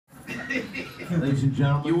Ladies and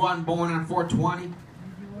gentlemen. You wasn't born on 420?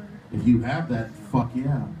 If you have that, fuck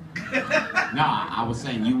yeah. Nah, I was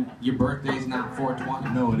saying your birthday's not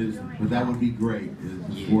 420. No, it isn't. But that would be great.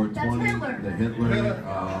 It's 420, the Hitler,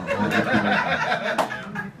 all the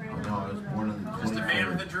no, I was born on the 23rd. Just a man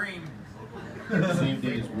with a dream. Same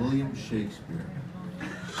day as William Shakespeare.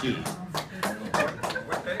 Shit.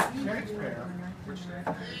 What day? Shakespeare. Which day?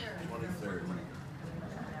 23rd.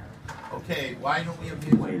 Okay, why don't we have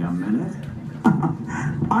music? Wait a minute.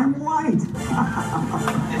 I'm white.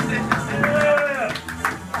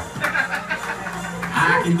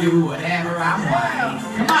 I can do whatever I want.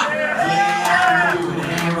 Come on. Yeah, I can do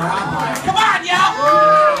whatever I want. Come on, y'all.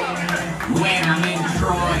 When I'm in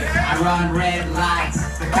Detroit, I run red lights.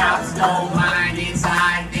 The cops don't mind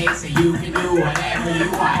inside. They say you can do whatever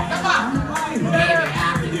you want. Come on. Baby,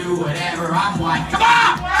 I can do whatever I want. Come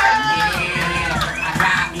on. Yeah, I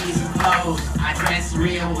got me some clothes. I dress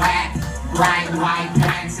real whack. Bright white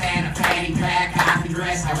pants and a fanny pack. I can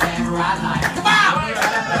dress however I like. Come on!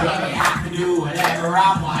 Baby, I can do whatever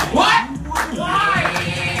I want. What?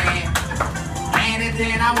 Yeah.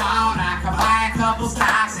 Anything I want. I can buy a couple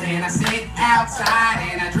stocks and I sit outside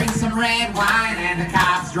and I drink some red wine and the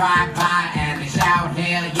cops drive by and they shout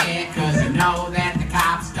hell yeah, cause you know that the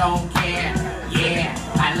cops don't care. Yeah,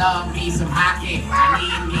 I love me some hockey. I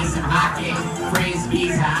need me some hockey.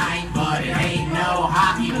 Frisbee's alright, but it ain't no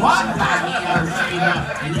hockey. What? Buy me a receiver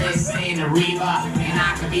and listen to Reba, and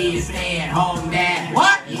I could be a stay-at-home dad.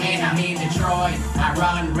 What? When I'm in Detroit, I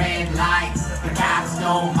run red lights. The cops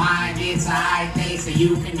don't mind, it's alright. They say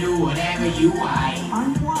you can do whatever you want.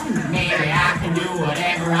 I'm white. Maybe I can do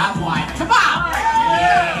whatever I want. Come on!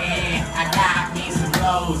 Yeah, I got me some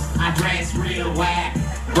clothes. I dress real whack.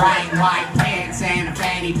 Bright white pants and a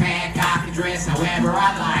fanny pack. I can dress however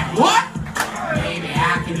I like. What? Baby,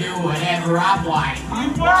 I can do whatever I want.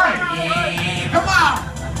 Yeah, come on!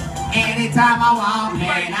 Anytime I want,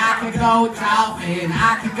 man, I could go golfing,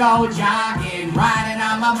 I could go jogging, riding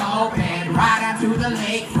on my moped, right on to the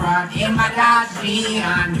lakefront in my Dodge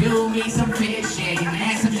Neon, do me some fishing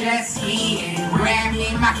and some jet skiing, grab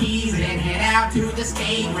me my keys and head out to the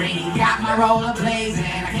skate rink. Got my rollerblades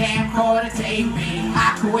and a camcorder taping.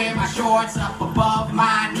 I could wear my shorts up above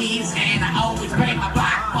my knees and I always pay my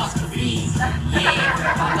blockbuster fees. Yeah,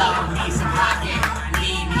 I love me some hockey.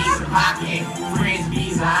 Need me some hockey.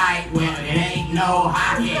 Frisbee's alright, well it ain't no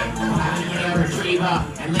hockey. I get a retriever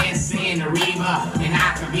and listen to Reba, and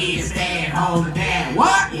I can be a stay-at-home dad.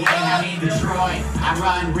 What? Yeah, I'm in Detroit. I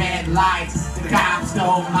run red lights. The cops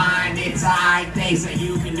don't mind. It's alright. They say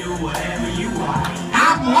you can do whatever you want.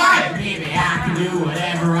 I'm white, baby. I can do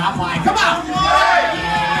whatever I want. Come on.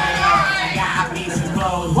 Yeah, I got me some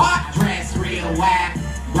clothes. What? Dress real whack.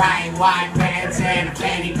 Bright white pants and a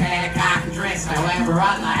fanny pack. I can dress however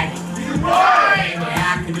I like. Baby,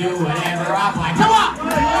 I can do whatever I like. Come on!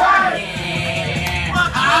 Yeah!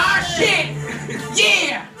 Ah, shit!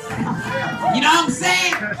 Yeah! You know what I'm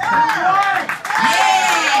saying? Yeah!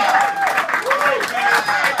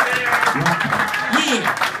 Yeah!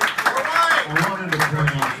 I wanted to bring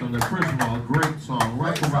out something. First of all, a great song,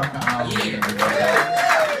 Rucka Rucka Ali. Yeah.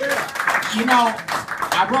 You know,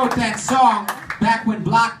 I wrote that song back when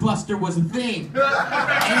Blockbuster was a thing.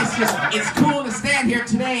 And it's cool to stand here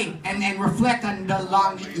today and reflect on the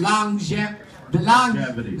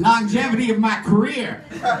longevity of my career.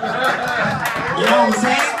 You know what I'm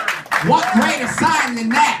saying? What greater sign than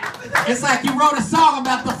that? It's like you wrote a song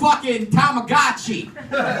about the fucking Tamagotchi,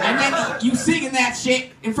 and then you singing that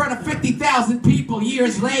shit in front of 50,000 people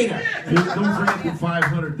years later. Don't forget the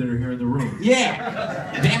 500 that are here in the room.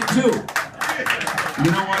 Yeah, them too. You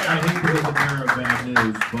know what? I hate to be the bearer of bad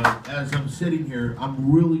news, but as I'm sitting here,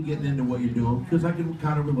 I'm really getting into what you're doing because I can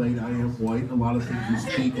kind of relate. I am white, and a lot of things you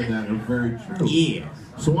speak of that are very true. Yeah.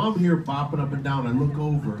 So I'm here bopping up and down. I look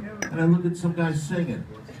over, and I look at some guy singing.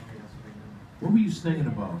 What were you singing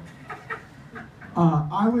about?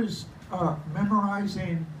 I was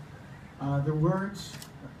memorizing the words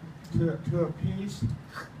to a piece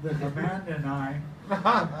that Amanda and I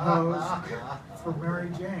composed for Mary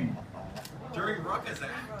Jane. During Rucka's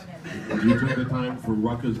act. You took the time for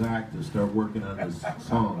Rucka's act to start working on this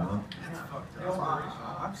song, huh?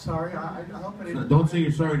 I'm sorry. I hope I didn't. Don't say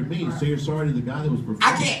you're sorry to me. Say you're sorry to the guy that was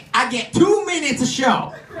performing. I get 2 minutes a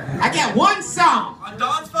show. I get one song. On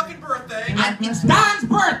Don's fucking birthday. It's Don's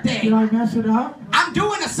birthday. Did I mess it up? I'm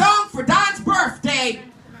doing a song for Don's birthday,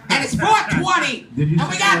 and it's 420. And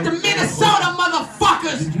we got the Minnesota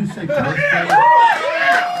motherfuckers. Did you say birthday?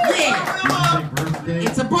 Yeah. Did you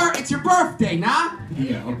say birthday? It's your birthday, nah?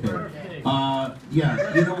 Yeah, okay.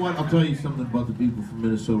 Yeah, you know what? I'll tell you something about the people from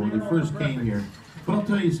Minnesota. When they first came here, But I'll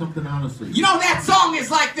tell you something honestly. You know that song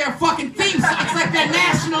is like their fucking theme song. It's like their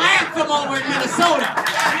national anthem over in Minnesota.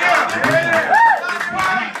 Yeah.